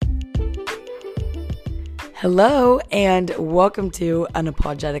Hello and welcome to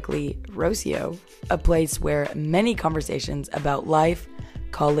Unapologetically, Rocio, a place where many conversations about life,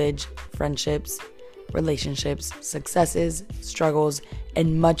 college, friendships, relationships, successes, struggles,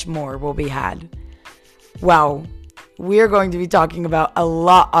 and much more will be had. Wow, we are going to be talking about a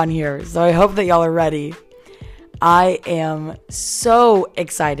lot on here, so I hope that y'all are ready. I am so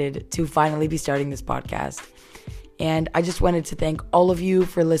excited to finally be starting this podcast, and I just wanted to thank all of you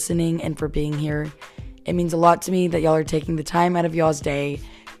for listening and for being here. It means a lot to me that y'all are taking the time out of y'all's day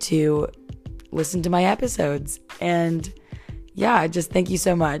to listen to my episodes. And yeah, just thank you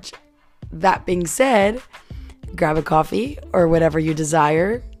so much. That being said, grab a coffee or whatever you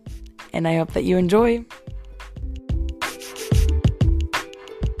desire, and I hope that you enjoy.